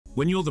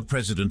When you're the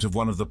president of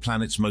one of the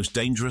planet's most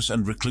dangerous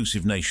and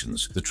reclusive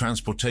nations, the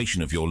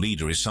transportation of your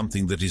leader is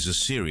something that is as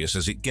serious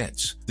as it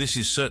gets. This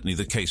is certainly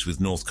the case with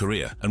North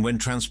Korea, and when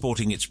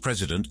transporting its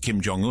president,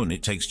 Kim Jong-un,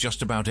 it takes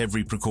just about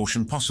every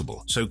precaution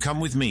possible. So come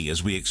with me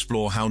as we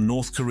explore how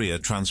North Korea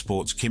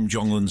transports Kim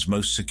Jong-un's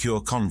most secure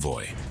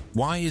convoy.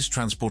 Why is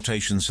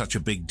transportation such a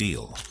big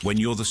deal? When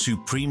you're the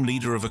supreme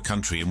leader of a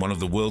country in one of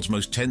the world's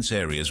most tense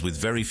areas with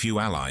very few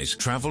allies,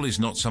 travel is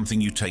not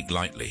something you take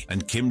lightly,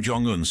 and Kim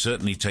Jong-un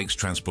certainly takes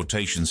transportation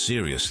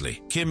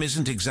seriously. Kim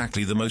isn't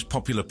exactly the most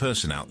popular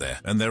person out there,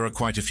 and there are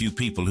quite a few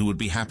people who would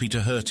be happy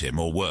to hurt him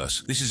or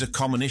worse. This is a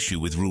common issue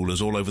with rulers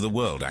all over the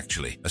world,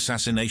 actually.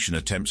 Assassination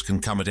attempts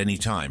can come at any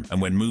time,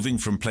 and when moving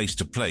from place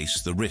to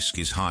place, the risk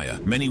is higher.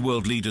 Many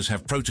world leaders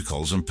have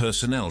protocols and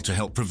personnel to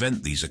help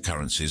prevent these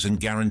occurrences and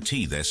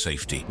guarantee their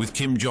safety. With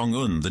Kim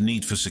Jong-un, the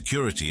need for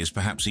security is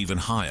perhaps even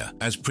higher.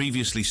 As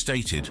previously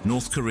stated,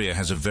 North Korea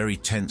has a very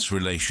tense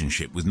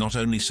relationship with not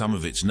only some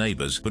of its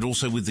neighbors, but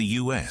also with the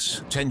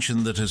US.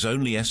 Tension that has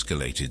only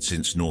escalated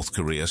since North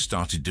Korea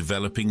started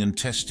developing and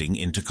testing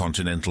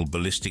intercontinental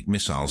ballistic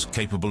missiles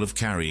capable of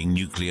carrying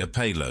nuclear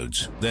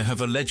payloads. There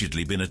have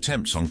allegedly been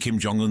attempts on Kim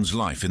Jong-un's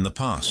life in the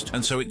past,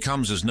 and so it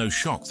comes as no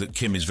shock that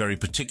Kim is very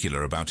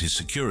particular about his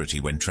security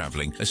when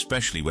traveling,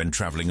 especially when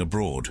traveling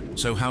abroad.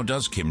 So how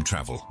does Kim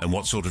travel, and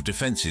what sort of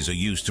defenses are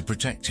used to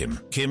protect him?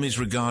 Kim is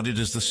regarded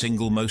as the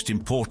single most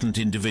important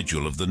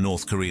individual of the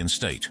North Korean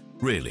state.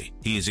 Really,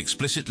 he is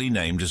explicitly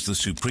named as the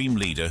supreme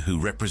leader who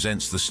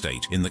represents the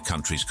state in the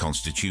country's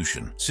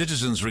constitution.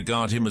 Citizens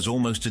regard him as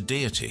almost a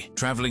deity.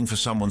 Traveling for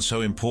someone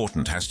so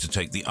important has to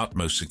take the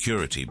utmost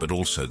security, but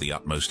also the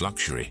utmost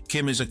luxury.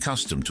 Kim is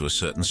accustomed to a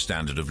certain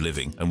standard of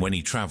living, and when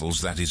he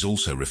travels, that is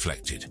also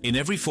reflected. In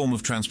every form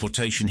of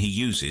transportation he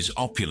uses,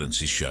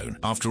 opulence is shown.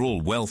 After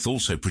all, wealth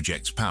also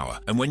projects power,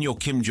 and when you're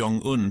Kim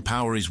Jong-un,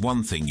 power is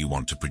one thing you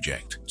want to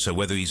project. So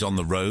whether he's on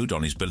the road,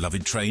 on his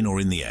beloved train, or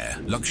in the air,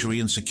 luxury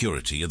and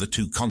security are the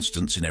two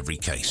constants in every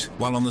case.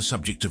 While on the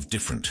subject of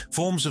different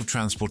forms of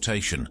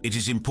transportation, it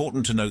is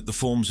important to note the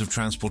forms of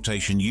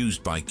transportation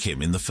used by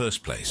Kim in the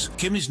first place.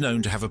 Kim is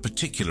known to have a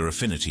particular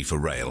affinity for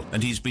rail,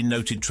 and he's been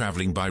noted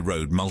traveling by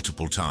road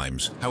multiple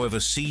times. However,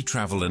 sea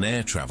travel and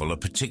air travel are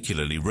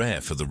particularly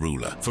rare for the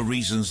ruler, for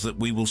reasons that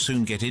we will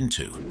soon get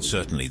into.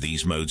 Certainly,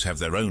 these modes have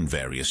their own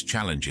various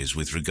challenges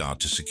with regard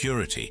to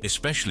security,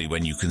 especially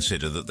when you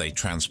consider that they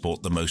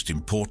transport the most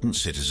important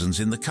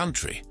citizens in the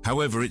country.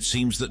 However, it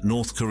seems that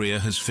North Korea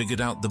has figured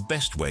out the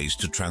best ways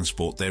to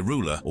transport their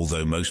ruler,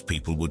 although most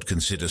people would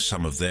consider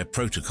some of their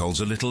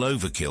protocols a little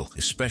overkill,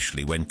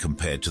 especially when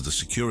compared to the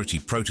security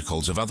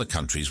protocols of other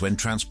countries when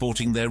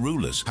transporting their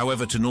rulers.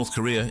 However, to North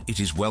Korea, it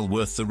is well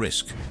worth the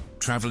risk.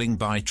 Traveling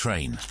by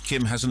train.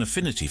 Kim has an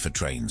affinity for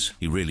trains.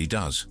 He really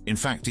does. In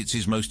fact, it's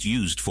his most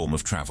used form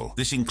of travel.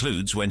 This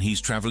includes when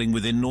he's traveling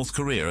within North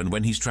Korea and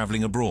when he's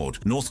traveling abroad.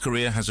 North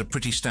Korea has a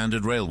pretty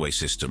standard railway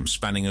system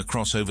spanning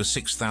across over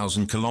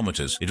 6,000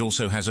 kilometers. It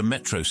also has a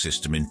metro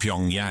system in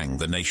Pyongyang,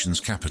 the nation's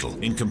capital.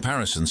 In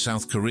comparison,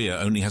 South Korea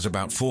only has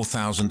about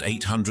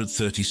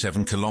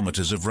 4,837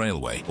 kilometers of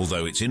railway,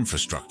 although its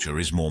infrastructure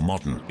is more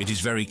modern. It is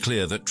very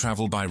clear that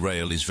travel by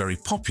rail is very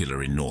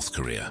popular in North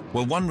Korea.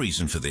 Well, one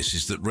reason for this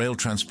is that rail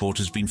transport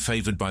has been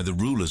favored by the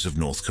rulers of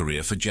North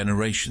Korea for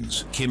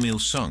generations. Kim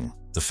Il-sung,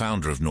 the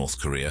founder of North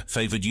Korea,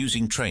 favored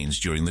using trains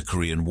during the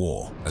Korean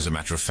War. As a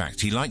matter of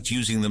fact, he liked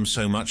using them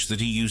so much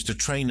that he used a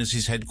train as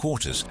his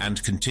headquarters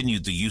and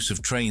continued the use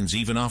of trains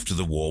even after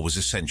the war was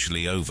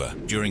essentially over.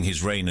 During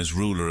his reign as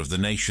ruler of the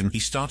nation, he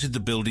started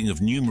the building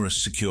of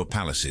numerous secure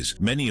palaces,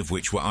 many of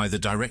which were either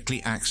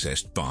directly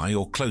accessed by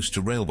or close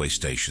to railway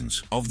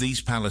stations. Of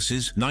these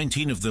palaces,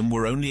 19 of them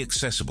were only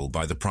accessible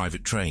by the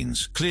private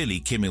trains. Clearly,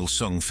 Kim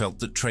Il-sung felt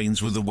that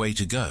trains were the way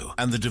to go,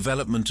 and the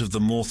development of the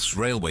North's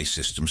railway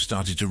system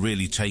started to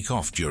really take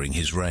off during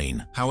his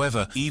reign.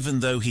 However, even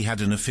though he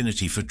had an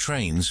affinity for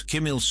trains,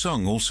 Kim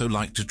Il-sung also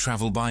liked to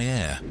travel by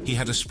air. He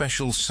had a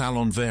special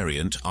Salon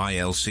variant,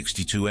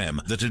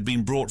 IL-62M, that had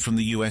been brought from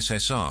the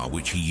USSR,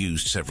 which he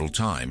used several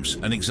times,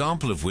 an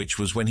example of which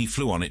was when he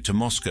flew on it to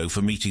Moscow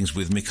for meetings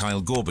with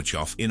Mikhail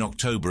Gorbachev in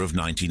October of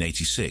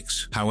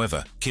 1986.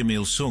 However, Kim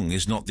Il-sung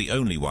is not the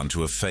only one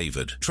to have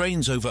favored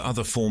trains over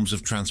other forms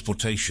of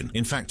transportation.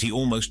 In fact, he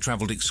almost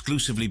traveled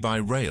exclusively by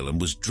rail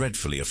and was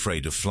dreadfully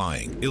afraid of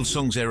flying.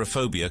 Il-sung's aerophobia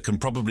can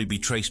probably be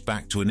traced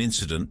back to an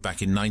incident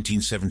back in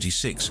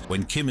 1976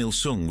 when Kim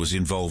Il-sung was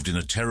involved in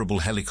a terrible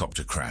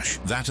helicopter crash.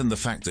 That and the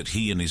fact that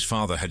he and his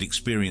father had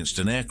experienced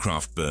an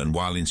aircraft burn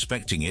while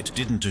inspecting it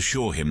didn't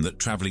assure him that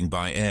traveling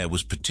by air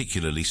was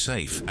particularly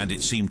safe, and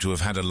it seemed to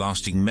have had a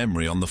lasting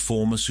memory on the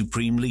former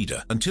supreme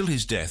leader. Until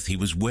his death, he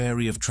was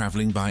wary of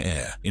traveling by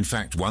air. In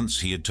fact, once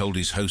he had told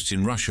his hosts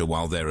in Russia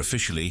while there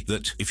officially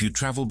that if you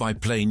travel by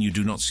plane you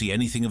do not see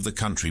anything of the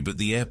country but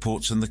the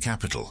airports and the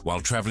capital,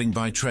 while traveling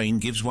by train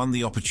gives one one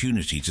the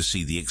opportunity to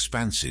see the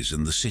expanses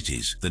and the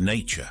cities, the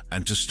nature,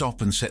 and to stop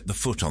and set the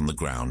foot on the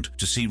ground,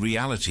 to see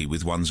reality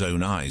with one's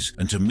own eyes,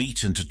 and to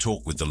meet and to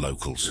talk with the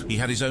locals. He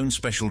had his own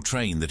special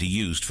train that he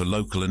used for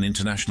local and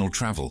international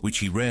travel, which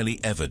he rarely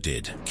ever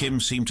did.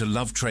 Kim seemed to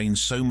love trains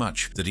so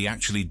much that he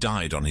actually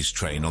died on his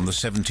train on the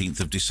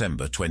 17th of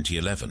December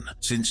 2011.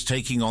 Since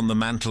taking on the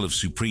mantle of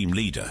Supreme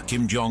Leader,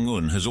 Kim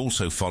Jong-un has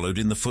also followed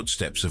in the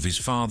footsteps of his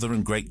father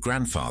and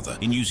great-grandfather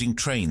in using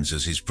trains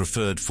as his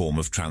preferred form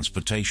of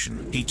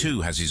transportation. He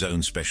too has his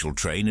own special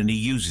train, and he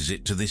uses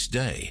it to this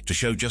day. To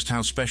show just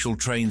how special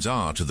trains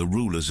are to the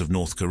rulers of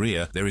North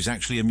Korea, there is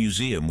actually a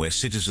museum where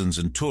citizens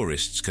and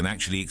tourists can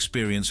actually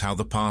experience how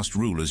the past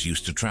rulers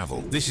used to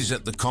travel. This is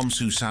at the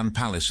Komsusan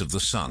Palace of the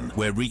Sun,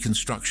 where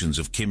reconstructions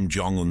of Kim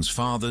Jong-un's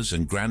father's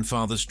and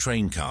grandfather's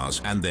train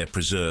cars and their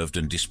preserved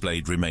and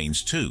displayed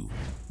remains too.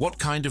 What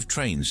kind of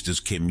trains does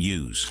Kim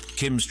use?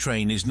 Kim's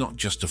train is not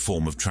just a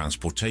form of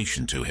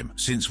transportation to him,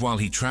 since while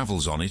he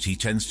travels on it, he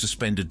tends to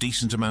spend a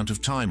decent amount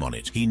of time on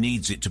it. He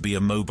needs it to be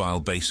a mobile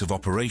base of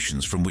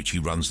operations from which he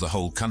runs the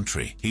whole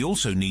country. He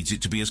also needs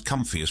it to be as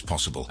comfy as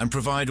possible and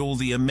provide all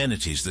the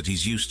amenities that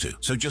he's used to.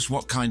 So just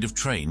what kind of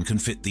train can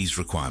fit these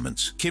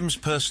requirements? Kim's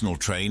personal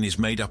train is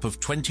made up of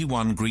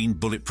 21 green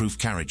bulletproof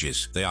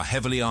carriages. They are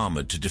heavily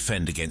armored to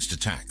defend against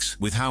attacks.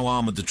 With how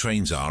armored the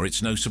trains are,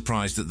 it's no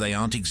surprise that they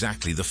aren't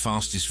exactly the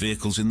fastest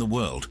vehicles in the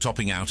world,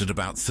 topping out at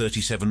about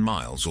 37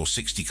 miles or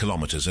 60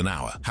 kilometers an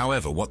hour.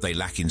 However, what they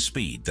lack in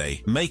speed,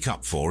 they make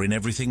up for in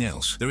everything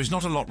else. There is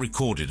not a lot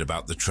recorded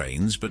about the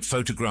trains, but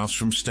photographs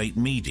from state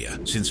media,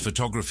 since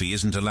photography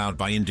isn't allowed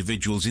by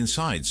individuals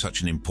inside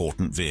such an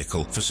important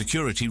vehicle. For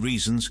security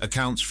reasons,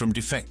 accounts from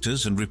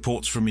defectors and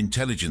reports from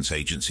intelligence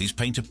agencies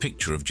paint a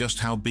picture of just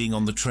how being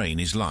on the train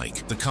is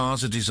like. The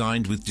cars are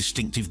designed with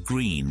distinctive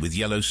green with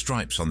yellow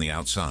stripes on the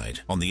outside.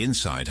 On the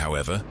inside,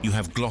 however, you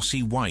have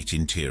glossy white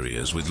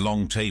interiors with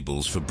long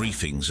tables for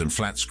briefings and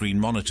flat-screen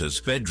monitors,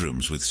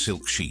 bedrooms with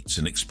silk sheets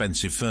and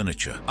expensive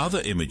furniture.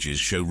 Other images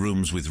show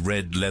rooms with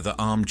red leather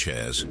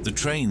armchairs. The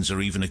trains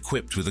are even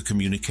equipped with a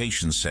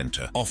communications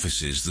center,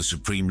 offices the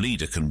Supreme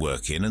Leader can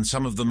work in, and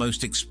some of the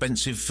most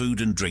expensive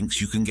food and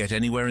drinks you can get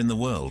anywhere in the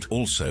world.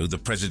 Also, the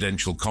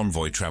presidential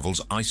convoy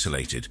travels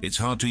isolated. It's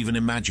hard to even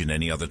imagine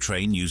any other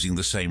train using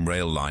the same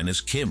rail line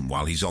as Kim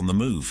while he's on the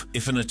move.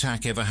 If an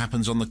attack ever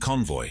happens on the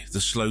convoy,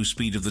 the slow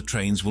speed of the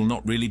trains will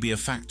not really be a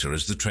factor,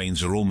 as the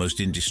trains are almost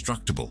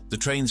indestructible. The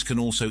trains can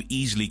also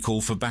easily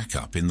call for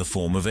backup in the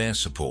form of air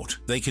support.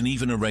 They can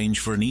even arrange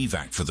for an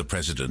evac for the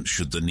president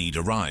should the need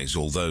arise,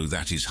 although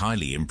that is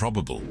highly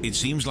improbable. It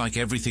seems like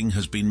everything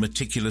has been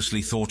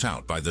meticulously thought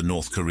out by the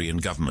North Korean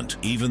government.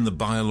 Even the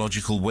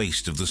biological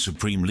waste of the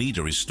Supreme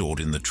Leader is stored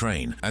in the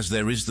train, as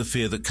there is the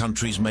fear that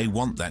countries may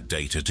want that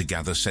data to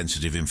gather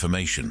sensitive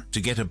information.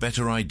 To get a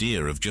better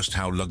idea of just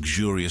how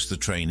luxurious the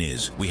train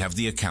is, we have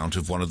the account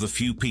of one of the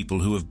few people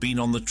who have been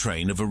on the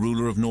train of a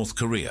ruler of North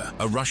Korea,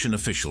 a Russian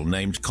official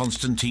named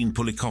Konstantin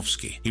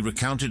Pulikovsky. He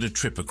recounted a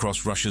trip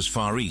across Russia's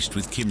Far East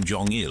with Kim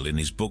Jong-il in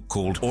his book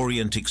called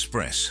Orient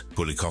Express.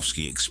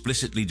 Pulikovsky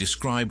explicitly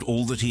described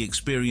all that he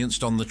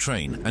experienced on the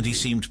train, and he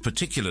seemed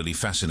particularly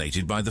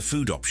fascinated by the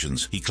food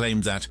options. He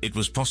claimed that it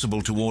was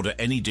possible to order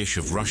any dish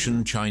of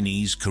Russian,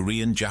 Chinese,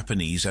 Korean,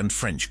 Japanese, and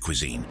French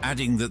cuisine,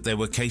 adding that there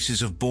were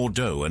cases of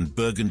Bordeaux and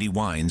Burgundy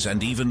wines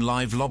and even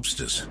live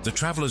lobsters. The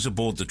travelers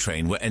aboard the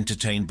train were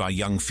entertained by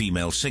young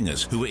female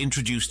singers who were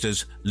introduced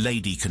as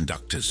lady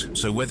conductors.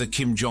 So whether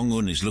Kim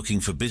Jong-un is looking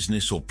for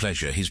business or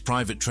pleasure, his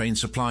private train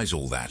supplies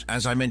all that.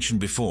 As I mentioned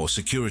before,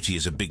 security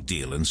is a big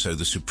deal, and so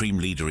the Supreme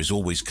Leader is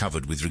always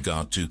covered with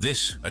regard to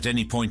this. At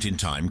any point in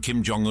time,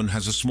 Kim Jong-un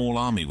has a small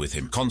army with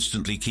him,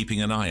 constantly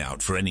keeping an eye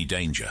out for any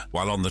danger.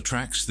 While on the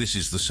tracks, this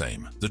is the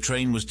same. The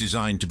train was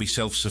designed to be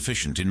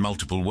self-sufficient in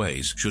multiple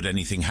ways, should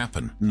anything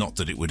happen. Not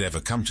that it would ever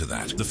come to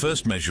that. The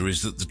first measure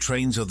is that the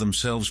trains are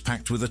themselves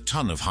packed with a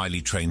ton of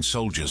highly trained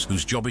soldiers,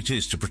 whose job it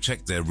is to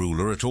protect their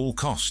ruler at all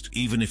cost,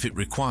 even if it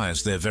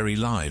requires their very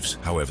lives.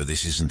 However,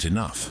 this isn't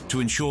enough. To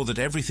ensure that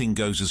everything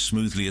goes as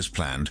smoothly as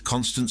planned,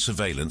 constant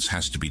surveillance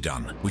has to be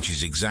done, which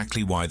is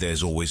exactly why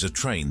there's always a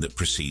train that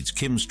precedes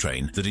Kim's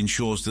train that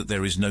ensures that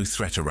there is no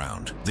threat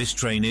around. This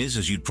train is,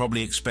 as you'd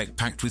probably expect,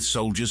 packed with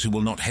soldiers who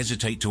will not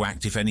hesitate to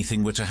act if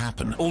anything were to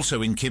happen.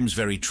 Also, in Kim's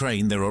very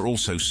train, there are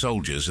also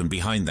soldiers, and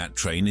behind that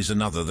train is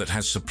another that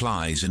has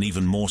supplies and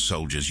even more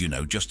soldiers, you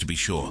know, just to be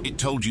sure. It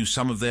told you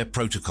some of their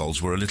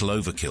protocols were a little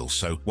overkill,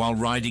 so while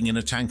riding in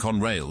a tank on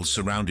rails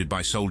surrounded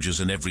by soldiers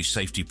and every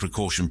safety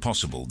precaution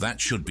possible, that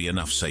should be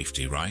enough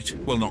safety, right?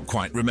 Well, not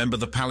quite. Remember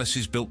the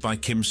palaces built by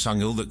Kim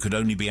Sung-il that could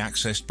only be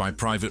accessed by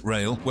private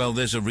rail? Well,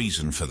 there's a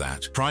reason for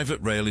that.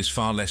 Private rail is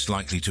far less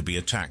likely to be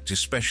attacked,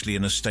 especially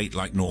in a state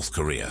like North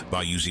Korea.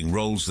 By using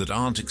roads that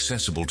aren't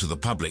accessible to the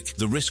public,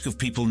 the risk of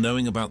people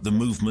knowing about the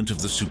movement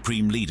of the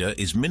Supreme Leader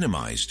is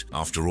minimized.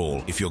 After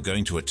all, if you're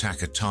going to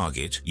attack a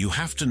target, you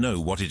have to know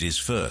what it is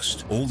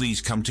first. All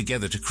these come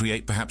together to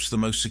create perhaps the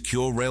most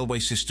secure railway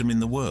system in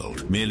the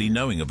world. Merely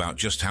knowing about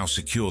just how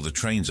secure the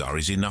trains are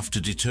is enough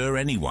to deter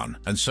anyone,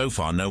 and so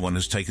far no one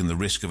has taken the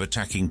risk of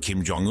attacking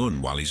Kim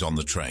Jong-un while he's on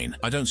the train.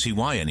 I don't see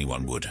why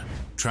anyone would. would.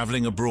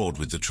 Traveling abroad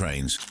with the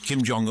trains,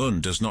 Kim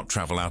Jong-un does not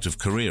travel out of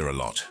Korea a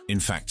lot.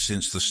 In fact,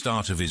 since the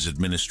start of his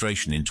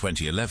administration in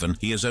 2011,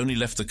 he has only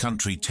left the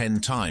country 10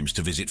 times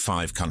to visit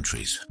 5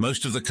 countries.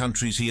 Most of the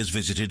countries he has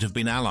visited have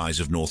been allies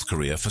of North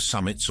Korea for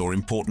summits or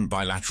important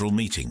bilateral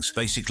meetings.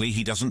 Basically,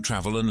 he doesn't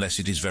travel unless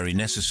it is very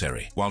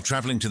necessary. While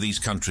traveling to these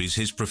countries,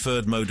 his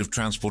preferred mode of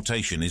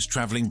transportation is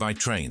traveling by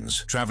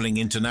trains. Traveling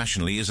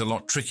internationally is a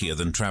lot trickier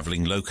than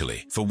traveling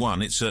locally. For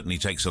one, it certainly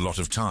takes a lot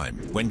of time.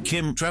 When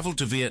Kim traveled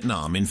to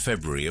Vietnam in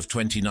February of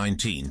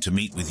 2019 to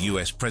meet with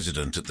US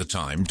President at the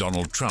time,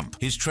 Donald Trump,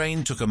 his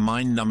train took a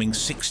mind-numbing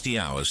 60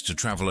 hours to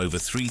travel over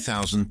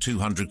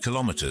 3,200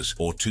 kilometers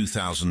or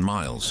 2,000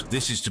 miles.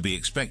 This is to be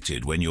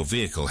expected when your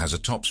vehicle has a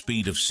top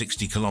speed of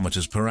 60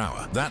 kilometers per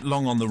hour. That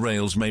long on the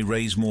rails may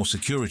raise more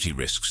security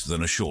risks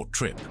than a short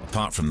trip,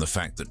 apart from the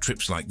fact that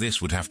trips like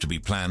this would have to be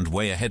planned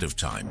way ahead of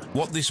time.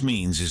 What this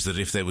means is that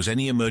if there was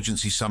any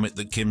emergency summit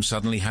that Kim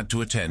suddenly had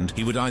to attend,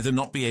 he would either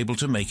not be able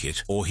to make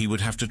it or he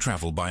would have to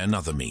travel by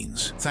another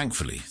means.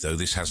 Thankfully, though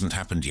this hasn't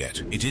happened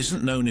yet, it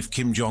isn't known if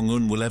Kim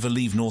Jong-un will ever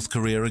leave North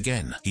Korea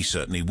again. He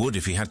certainly would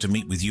if he had to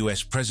meet with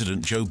US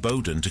President Joe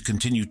Biden to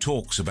continue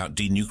talks about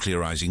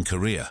denuclearizing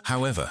Korea.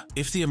 However,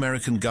 if the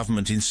American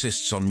government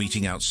insists on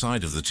meeting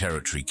outside of the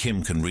territory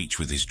Kim can reach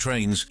with his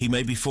trains, he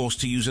may be forced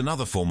to use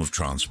another form of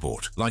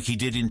transport, like he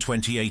did in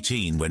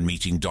 2018 when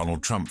meeting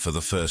Donald Trump for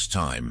the first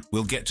time.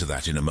 We'll get to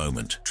that in a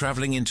moment.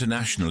 Traveling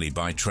internationally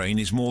by train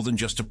is more than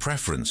just a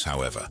preference,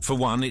 however. For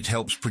one, it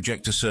helps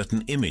project a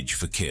certain image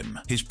for Kim.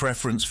 His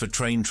preference for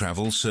train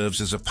travel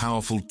serves as a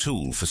powerful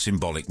tool for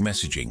symbolic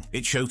messaging.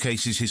 It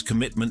showcases his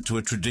commitment to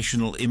a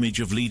traditional image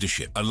of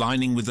leadership,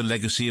 aligning with the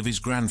legacy of his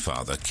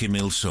grandfather, Kim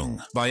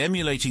Il-sung. By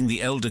emulating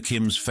the elder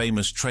Kim's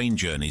famous train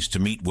journeys to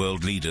meet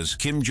world leaders,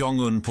 Kim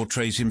Jong-un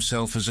portrays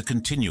himself as a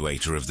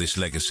continuator of this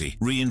legacy,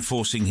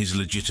 reinforcing his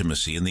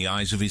legitimacy in the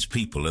eyes of his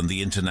people and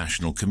the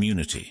international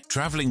community.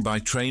 Traveling by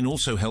train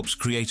also helps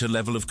create a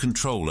level of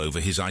control over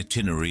his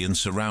itinerary and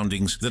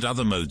surroundings that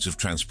other modes of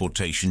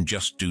transportation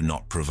just do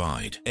not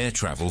provide. Air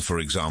travel, for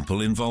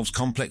example, involves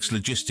complex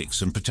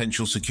logistics and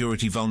potential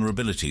security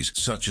vulnerabilities,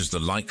 such as the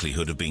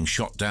likelihood of being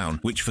shot down,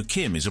 which for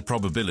Kim is a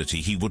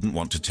probability he wouldn't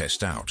want to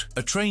test out.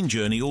 A train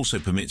journey also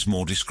permits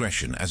more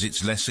discretion, as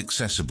it's less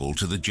accessible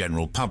to the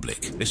general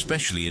public,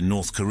 especially in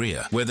North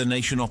Korea, where the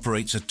nation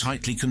operates a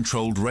tightly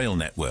controlled rail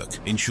network,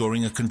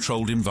 ensuring a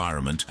controlled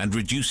environment and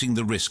reducing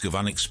the risk of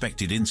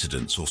unexpected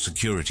incidents or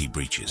security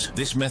breaches.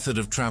 This method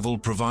of travel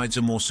provides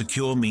a more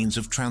secure means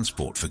of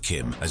transport for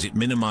Kim, as it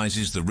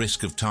minimizes the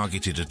risk of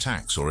targeted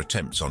attacks or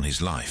attempts on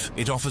his life.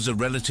 It offers a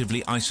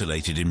relatively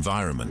isolated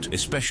environment,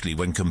 especially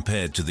when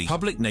compared to the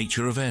public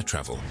nature of air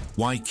travel.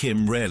 Why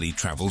Kim rarely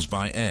travels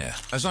by air?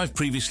 As I've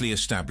previously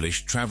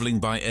established, traveling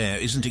by air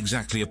isn't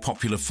exactly a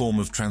popular form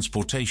of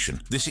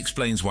transportation. This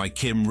explains why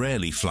Kim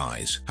rarely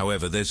flies.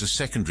 However, there's a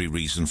secondary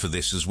reason for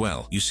this as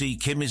well. You see,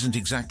 Kim isn't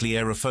exactly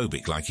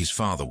aerophobic like his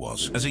father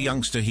was. As a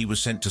youngster, he was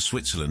sent to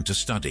Switzerland to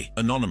study.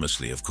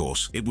 Anonymously, of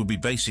course. It would be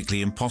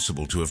basically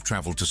impossible to have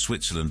traveled to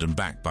Switzerland and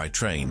back by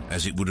train,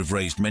 as it would have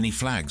raised many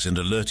flags and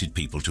alerted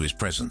people to his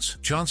presence.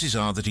 Chances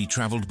are that he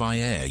traveled by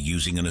air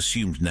using an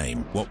assumed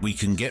name. What we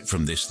can get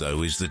from this,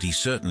 though, is that he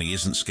certainly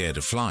isn't scared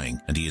of flying,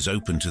 and he is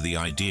open to the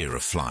idea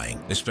of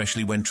flying,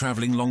 especially when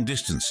traveling long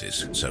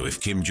distances. So if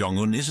Kim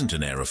Jong-un isn't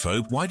an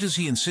aerophobe, why does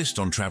he insist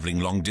on traveling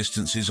long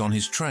distances on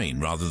his train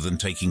rather than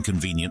taking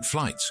convenient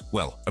flights?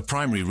 Well, a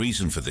primary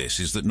reason for this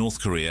is that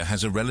North Korea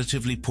has a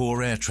relatively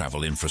poor air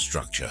travel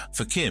infrastructure.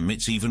 For Kim,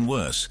 it's even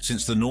worse,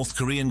 since the North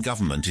Korean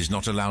government is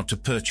not allowed to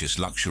purchase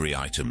luxury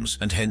items,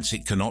 and hence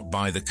it cannot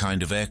buy the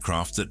kind of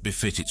aircraft that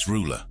befit its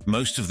ruler.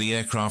 Most of the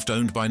aircraft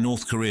owned by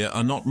North Korea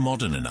are not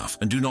modern enough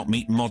and do not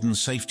meet modern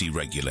safety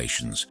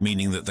regulations,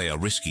 meaning that they are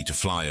risky to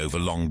fly over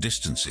long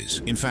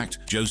distances. In fact,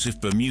 Joseph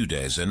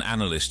Bermudez, an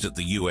analyst at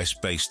the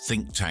US-based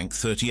think tank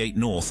 38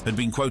 North, had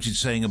been quoted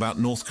saying about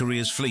North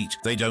Korea's fleet,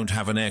 "They don't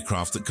have an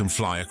aircraft that can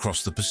fly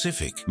across the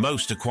Pacific.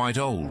 Most are quite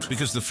old.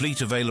 Because the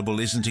fleet available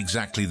isn't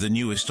exactly the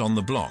newest on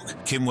the block,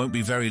 Kim won't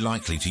be very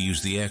likely to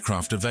use the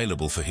aircraft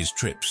available for his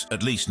trips,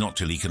 at least not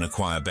till he can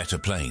acquire better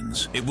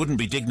planes. It wouldn't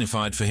be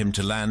dignified for him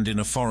to land in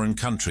a foreign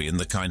country in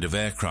the kind of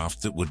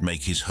aircraft that would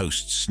make his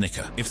hosts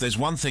snicker. If there's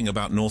one thing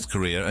about North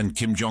Korea and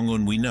Kim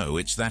Jong-un we know,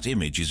 it's that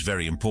image is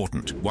very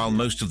important. While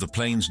most of the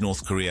planes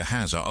North Korea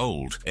has are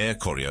old, Air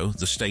Koryo,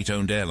 the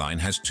state-owned airline,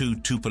 has 2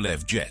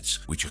 Tupolev jets,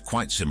 which are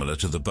quite similar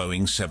to the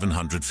Boeing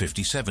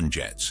 757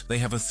 jets. They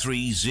have a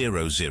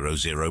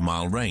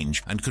 3,000-mile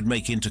range and could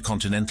make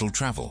intercontinental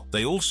travel.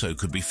 They also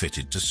could be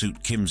fitted to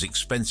suit Kim's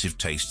expensive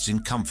tastes in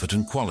comfort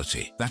and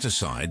quality. That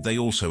aside, they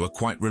also are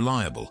quite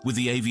reliable, with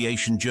the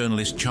aviation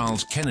journalist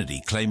Charles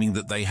Kennedy claiming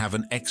that they have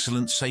an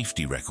excellent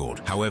safety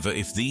record. However,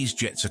 if these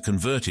jets are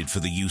converted for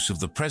the use of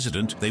the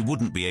president, they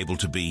wouldn't be able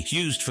to be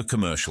used for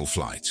commercial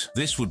flights.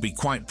 This would be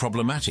quite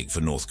problematic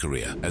for North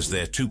Korea, as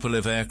their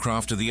Tupolev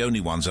aircraft are the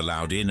only ones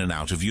allowed in and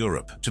out of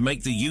Europe. To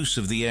make the use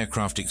of the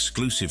aircraft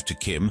exclusive to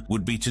Kim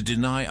would be to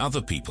deny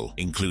other people,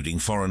 including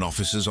foreign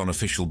officers on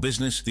official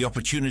business, the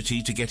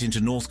opportunity to get into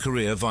North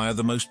Korea via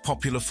the most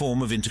popular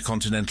form of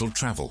intercontinental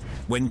travel.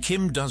 When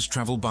Kim does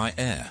travel by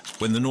air,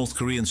 when the North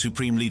Korean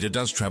Supreme Leader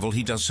does travel,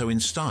 he does so in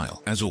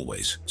style. As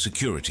always,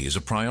 security is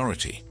a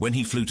priority. When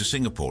he flew to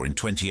Singapore in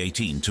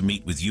 2018 to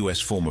meet with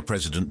US former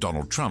President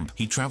Donald Trump,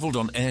 he traveled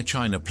on Air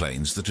China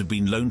planes that had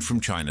been loaned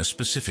from China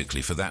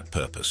specifically for that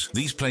purpose.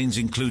 These planes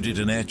included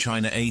an Air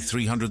China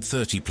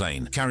A330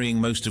 plane, carrying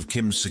most of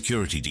Kim's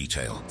security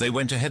detail. They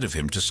went ahead of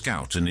him to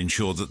scout and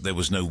ensure that there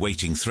was no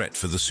waiting threat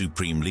for the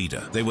Supreme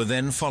Leader. They were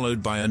then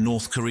followed by a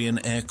North Korean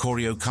Air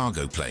Koryo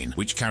cargo plane,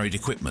 which carried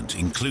equipment,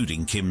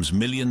 including Kim's $1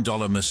 million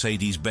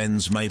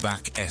Mercedes-Benz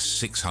Maybach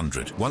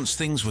S600. Once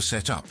things were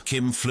set up,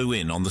 Kim flew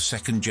in on the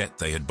second jet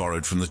they had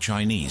borrowed from the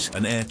Chinese,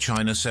 an Air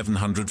China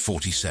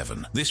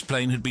 747. This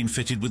plane had been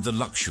fitted with the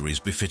luxuries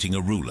befitting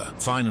a ruler.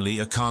 Finally,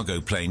 a cargo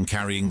plane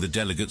carrying the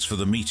delegates for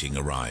the meeting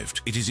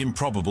arrived. It is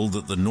improbable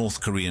that the North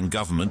Korean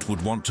government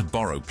would want to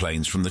borrow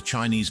planes from the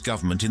Chinese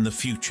government in the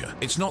future.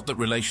 It's not that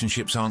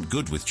relationships aren't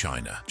good with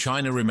China.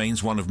 China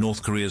remains one of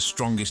North Korea's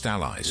strongest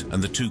allies,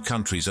 and the two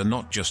countries are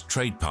not just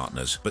trade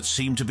partners, but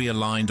seem to be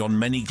aligned on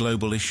many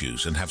global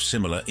issues and have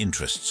similar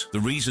interests. The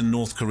reason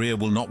North Korea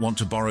will not want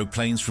to borrow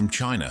planes from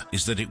China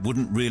is that it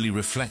wouldn't really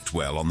reflect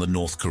well on the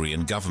North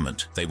Korean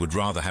government. They would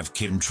rather have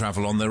Kim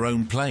travel on their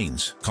own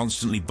planes.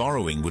 Constantly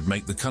borrowing would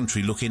make the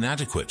country look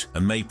inadequate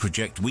and may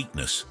project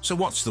weakness. So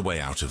what's the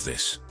way out of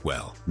this?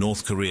 Well,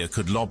 North Korea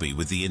could lobby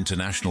with the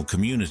international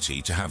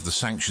community to have the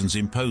sanctions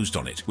imposed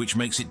on it, which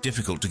makes it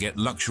difficult to get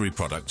luxury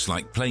products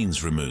like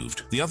planes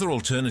removed. The other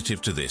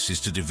alternative to this is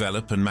to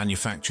develop and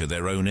manufacture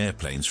their own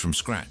airplanes from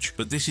scratch,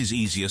 but this is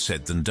easier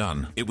said than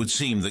done. It would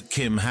seem that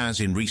Kim has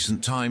in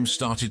recent times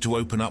started to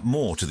open up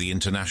more to the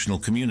international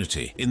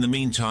community. In the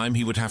meantime,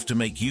 he would have to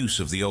make use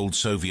of the old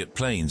Soviet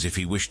planes if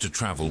he wished to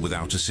travel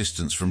without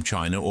assistance from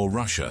China or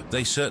Russia.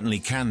 They certainly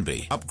can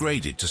be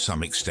upgraded to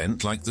some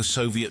extent, like the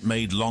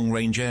Soviet-made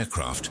long-range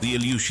aircraft, the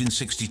Ilyushin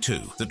 62,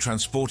 that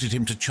transported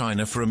him to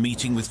China for a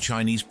meeting with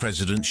Chinese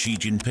President Xi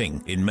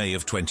Jinping in May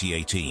of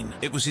 2018.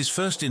 It was his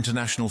first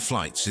international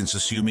flight since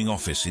assuming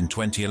office in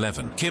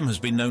 2011. Kim has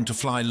been known to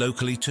fly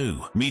locally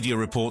too. Media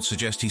reports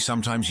suggest he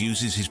sometimes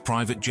uses his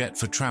private jet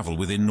for travel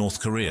within North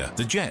Korea.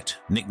 The jet,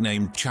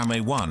 nicknamed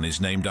Chame-1,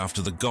 is named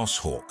after the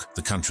goshawk,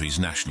 the country's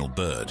national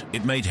bird.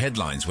 It made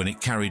headlines when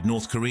it carried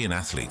North Korean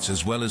athletes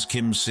as well as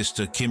Kim's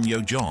sister Kim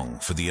Yo-jong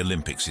for the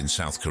Olympics in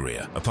South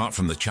Korea. Apart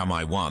from the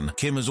Chame-1,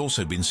 Kim has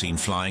also been seen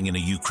flying in a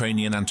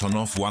Ukrainian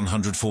Antonov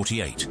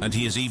 148, and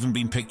he has even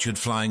been pictured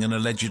flying an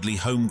allegedly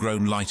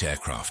homegrown light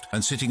aircraft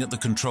and sitting at the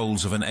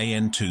controls of an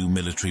AN-2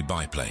 military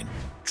biplane.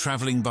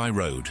 Traveling by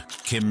road,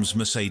 Kim's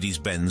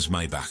Mercedes-Benz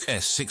Maybach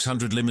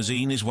S600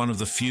 limousine is one of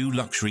the few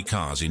luxury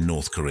cars in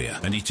North Korea,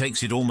 and he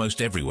takes it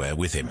almost everywhere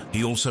with him.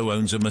 He also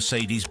owns a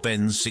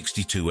Mercedes-Benz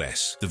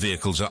 62S. The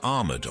vehicles are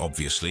armored,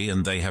 obviously,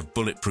 and they have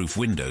bulletproof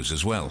windows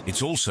as well.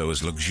 It's also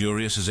as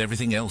luxurious as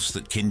everything else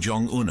that Kim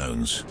Jong-un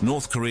owns.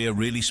 North Korea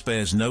really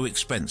spares no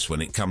expense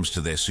when it comes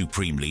to their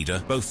supreme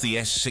leader. Both the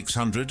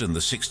S600 and the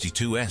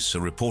 62S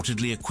are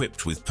reportedly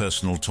equipped with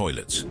personal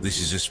toilets. This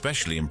is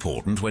especially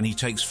important when he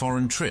takes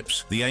foreign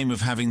trips. The aim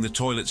of having the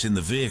toilets in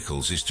the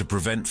vehicles is to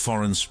prevent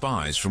foreign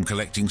spies from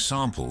collecting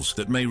samples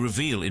that may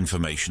reveal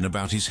information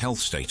about his health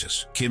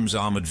status. Kim's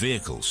armored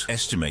vehicles,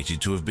 estimated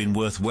to have been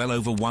worth well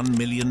over $1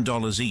 million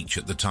each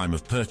at the time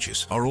of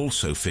purchase, are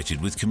also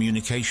fitted with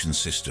communication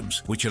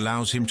systems, which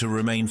allows him to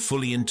remain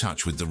fully in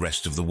touch with the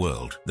rest of the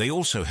world. They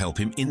also help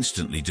him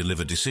instantly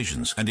deliver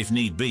decisions, and if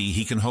need be,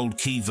 he can hold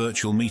key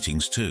virtual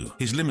meetings too.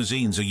 His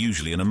limousines are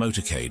usually in a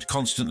motorcade,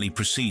 constantly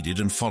preceded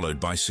and followed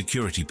by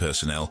security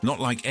personnel, not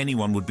like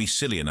anyone would be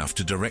silly enough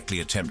to directly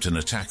attempt an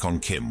attack on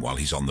Kim while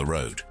he's on the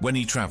road. When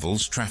he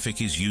travels,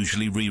 traffic is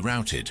usually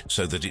rerouted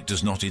so that it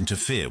does not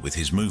interfere with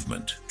his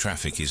movement.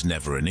 Traffic is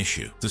never an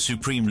issue. The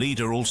Supreme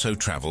Leader also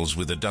travels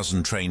with a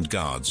dozen trained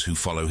guards who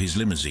follow his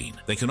limousine.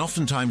 They can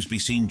oftentimes be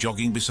seen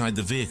jogging beside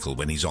the vehicle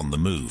when he's on the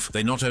move.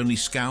 They not only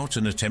scout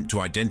and attempt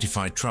to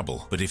identify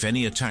trouble, but if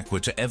any attack were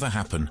to ever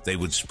happen, they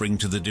would spring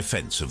to the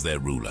defense of their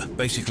ruler.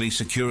 Basically,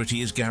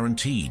 security is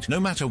guaranteed, no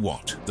matter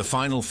what. The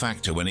final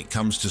factor when it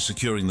comes to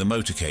securing the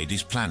motorcade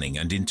is planning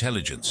and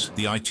intelligence.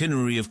 The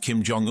itinerary of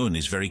Kim Jong-un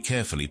is very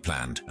carefully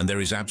planned, and there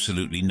is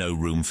absolutely no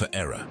room for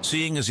error.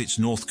 Seeing as it's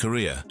North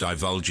Korea,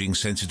 divulging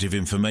sensitive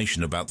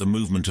information about the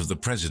movement of the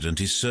president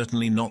is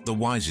certainly not the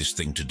wisest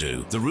thing to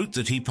do. The route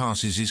that he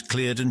passes is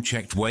cleared and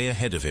checked way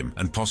ahead of him,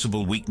 and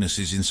possible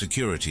weaknesses in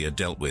security are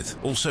dealt with.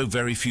 Also,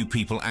 very few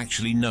people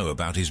actually know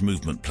about his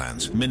movement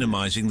plans,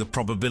 minimizing the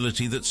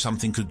probability that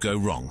something could go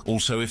wrong.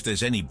 Also, if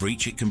there's any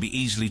breach, it can be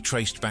easily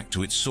traced back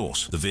to its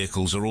source. The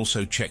vehicles are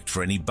also checked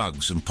for any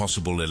bugs and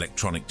possible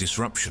electronic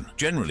disruption.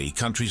 Generally,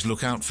 countries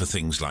look out for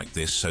things like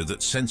this so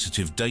that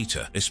sensitive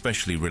data,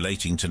 especially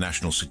relating to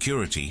national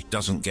security,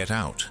 doesn't get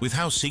out. With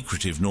how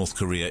secretive North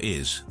Korea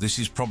is, this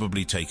is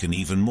probably taken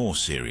even more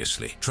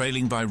seriously.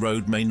 Trailing by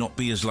road may not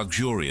be as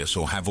luxurious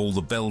or have all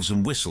the bells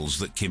and whistles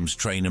that Kim's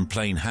train and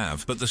plane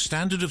have, but the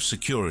standard of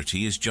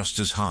security is just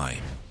as high.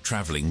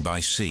 Traveling by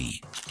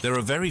sea. There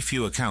are very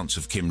few accounts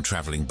of Kim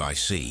traveling by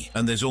sea,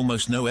 and there's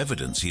almost no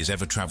evidence he has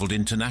ever traveled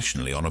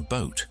internationally on a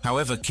boat.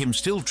 However, Kim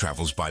still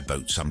travels by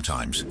boat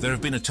sometimes. There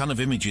have been a ton ton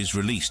of images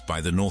released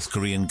by the North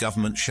Korean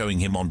government showing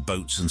him on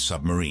boats and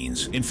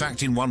submarines. In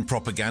fact, in one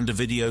propaganda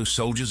video,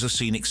 soldiers are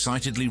seen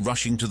excitedly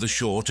rushing to the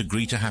shore to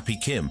greet a happy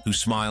Kim, who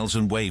smiles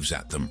and waves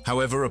at them.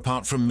 However,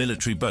 apart from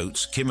military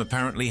boats, Kim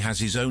apparently has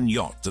his own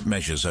yacht that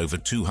measures over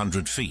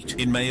 200 feet.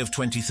 In May of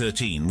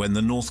 2013, when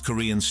the North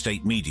Korean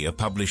state media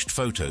published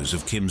photos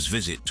of Kim's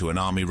visit to an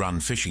army-run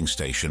fishing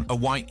station, a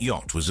white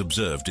yacht was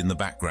observed in the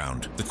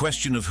background. The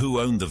question of who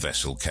owned the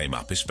vessel came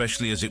up,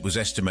 especially as it was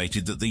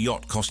estimated that the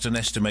yacht cost an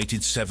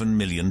estimated $7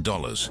 million.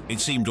 It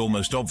seemed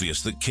almost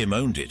obvious that Kim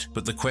owned it,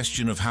 but the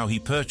question of how he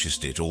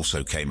purchased it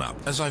also came up.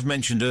 As I've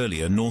mentioned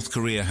earlier, North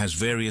Korea has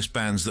various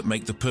bans that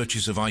make the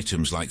purchase of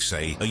items like,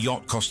 say, a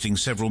yacht costing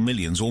several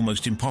millions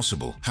almost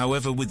impossible.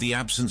 However, with the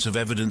absence of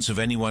evidence of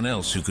anyone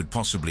else who could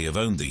possibly have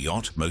owned the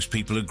yacht, most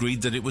people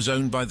agreed that it was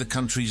owned by the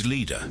country's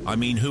leader. I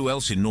mean, who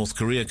else in North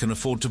Korea can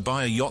afford to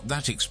buy a yacht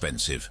that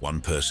expensive?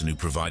 One person who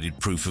provided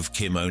proof of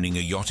Kim owning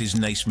a yacht is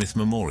Naismith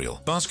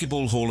Memorial.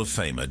 Basketball Hall of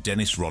Famer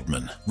Dennis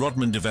Rodman.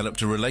 Rodman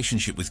developed a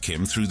relationship with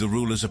Kim through the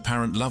ruler's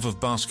apparent love of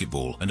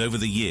basketball, and over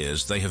the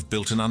years they have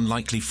built an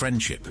unlikely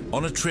friendship.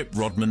 On a trip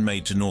Rodman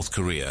made to North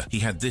Korea, he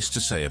had this to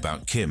say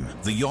about Kim: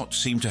 "The yacht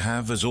seemed to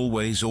have, as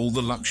always, all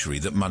the luxury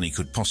that money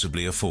could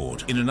possibly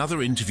afford." In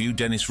another interview,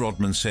 Dennis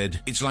Rodman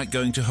said, "It's like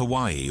going to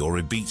Hawaii or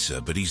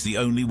Ibiza, but he's the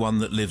only one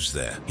that lives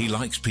there. He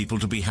likes people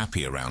to be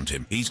happy around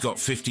him. He's got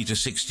 50 to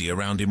 60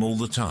 around him all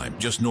the time.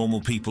 Just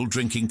normal people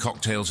drinking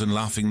cocktails and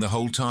laughing the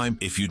whole time.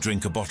 If you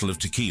drink a bottle of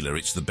tequila,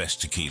 it's the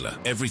best tequila.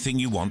 Everything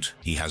you want,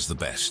 he has the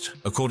best."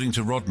 According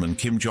to Rodman,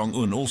 Kim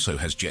Jong-un also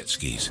has jet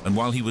skis, and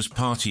while he was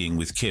partying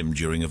with Kim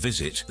during a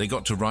visit, they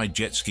got to ride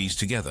jet skis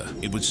together.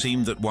 It would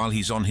seem that while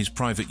he's on his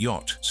private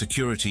yacht,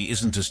 security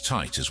isn't as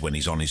tight as when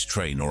he's on his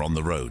train or on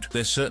the road.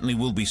 There certainly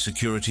will be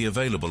security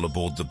available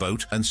aboard the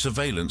boat and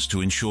surveillance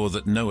to ensure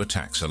that no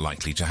attacks are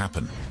likely to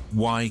happen.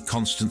 Why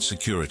constant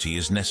security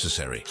is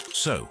necessary?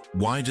 So,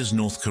 why does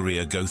North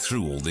Korea go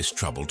through all this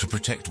trouble to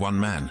protect one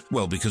man?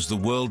 Well, because the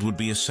world would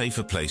be a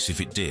safer place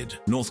if it did.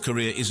 North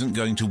Korea isn't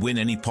going to win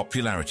any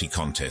popularity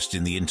contest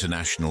in the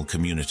international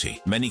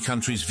community. Many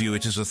countries view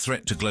it as a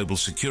threat to global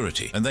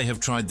security, and they have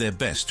tried their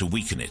best to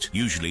weaken it,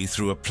 usually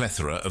through a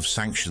plethora of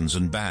sanctions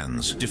and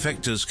bans.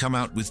 Defectors come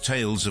out with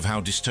tales of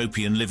how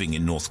dystopian living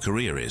in North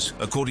Korea is.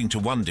 According to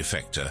one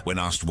defector, when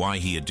asked why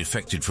he had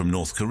defected from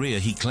North Korea,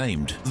 he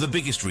claimed, "The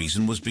biggest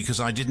reason was because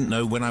I didn't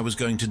know when I was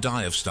going to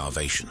die of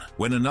starvation."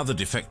 When another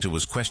defector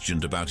was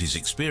questioned about his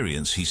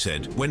experience, he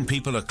said, "When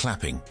people are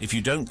clapping, if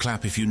you don't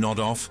clap if you nod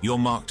off, you're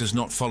marked as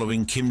not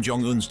following Kim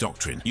Jong-un's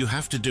doctrine. You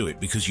have to do it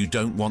because you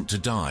don't want to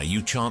die.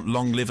 You chant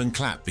 'long live' and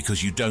clap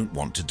because you don't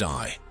want to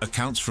die."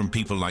 Accounts from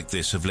people like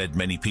this have led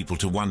many people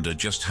to wonder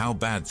just how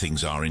bad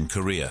things are in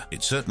Korea.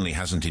 It certainly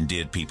hasn't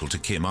endeared people to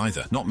Kim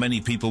either. Not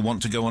many people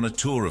want to go on a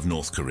tour of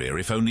North Korea,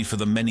 if only for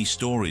the many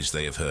stories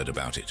they have heard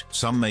about it.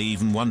 Some may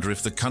even wonder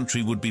if the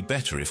country would be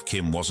better if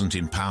Kim wasn't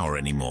in power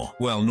anymore.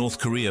 Well, North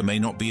Korea may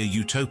not be a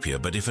utopia,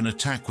 but if an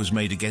attack was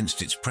made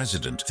against its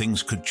president,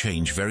 things could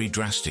change very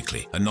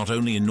drastically. And not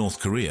only in North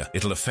Korea,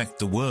 it'll affect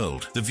the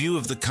world. The view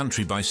of the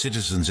country by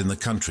citizens in the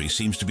country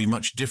seems to be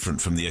much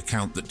different from the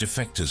account that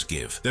defectors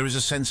give. There is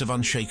a sense of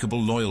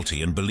unshakable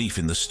loyalty and belief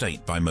in the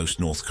state by most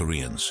North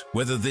Koreans.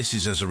 Whether this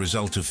is as a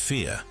result of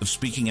fear, of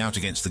speaking out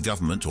against the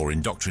government, or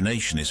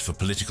indoctrination is for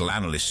political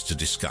analysts to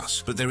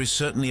discuss, but there is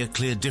certainly a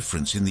clear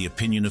difference in the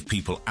opinion of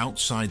people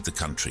outside the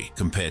country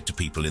compared to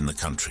people in the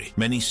country.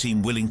 Many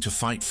seem willing to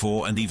fight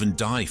for and even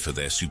die for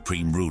their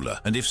supreme ruler,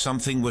 and if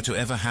something were to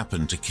ever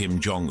happen to Kim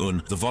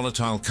Jong-un, the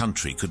volatile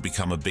country could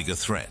become a bigger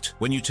threat.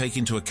 When you take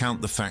into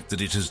account the fact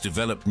that it has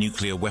developed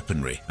nuclear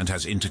weaponry and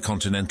has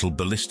intercontinental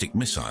ballistic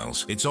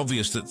missiles, it's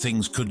obvious that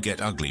things could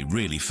get ugly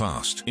really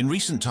fast. In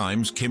recent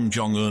times, Kim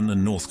Jong-un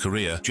and North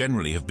Korea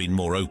generally have been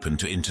more open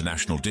to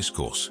international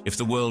discourse. If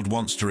the world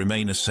wants to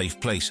remain a safe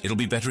place, it'll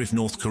be better if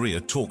North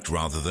Korea talked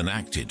rather than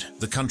acted.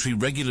 The country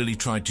regularly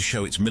tried to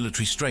show its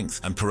military strength,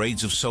 and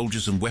parades of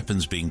soldiers and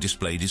weapons being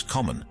displayed is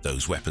common.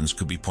 Those weapons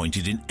could be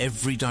pointed in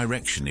every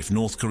direction if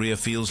North Korea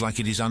feels like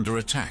it is under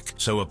attack.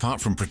 So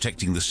apart from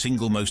protecting the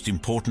single most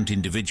important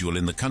individual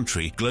in the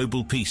country,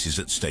 global peace is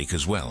at stake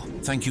as well.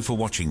 Thank you for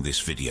watching this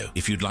video.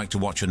 If you'd like to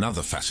watch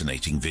another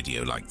fascinating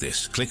video like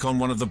this, click on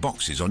one of the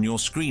boxes on your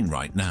screen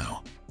right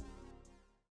now.